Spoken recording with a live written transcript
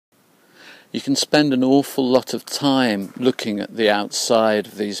You can spend an awful lot of time looking at the outside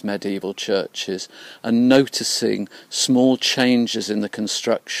of these medieval churches and noticing small changes in the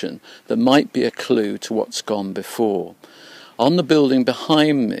construction that might be a clue to what's gone before. On the building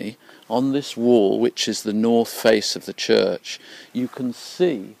behind me, on this wall, which is the north face of the church, you can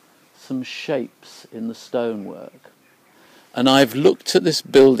see some shapes in the stonework. And I've looked at this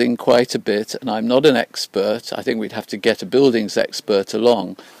building quite a bit, and I'm not an expert. I think we'd have to get a buildings expert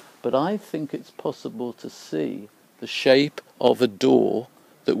along. But I think it's possible to see the shape of a door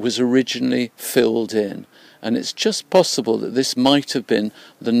that was originally filled in. And it's just possible that this might have been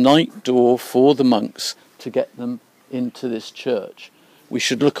the night door for the monks to get them into this church. We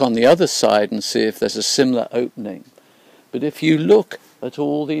should look on the other side and see if there's a similar opening. But if you look at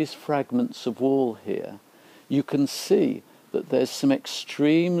all these fragments of wall here, you can see that there's some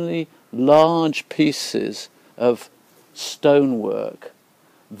extremely large pieces of stonework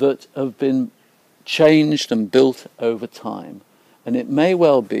that have been changed and built over time. And it may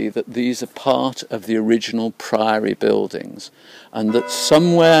well be that these are part of the original priory buildings, and that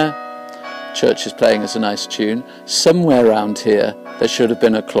somewhere, church is playing us a nice tune, somewhere around here there should have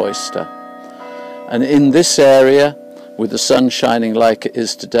been a cloister. And in this area, with the sun shining like it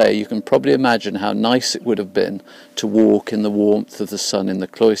is today, you can probably imagine how nice it would have been to walk in the warmth of the sun in the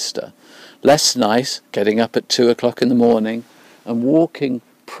cloister. Less nice getting up at 2 o'clock in the morning and walking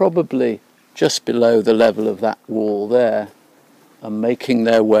probably just below the level of that wall there and making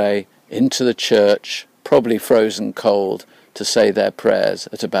their way into the church, probably frozen cold, to say their prayers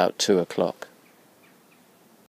at about 2 o'clock.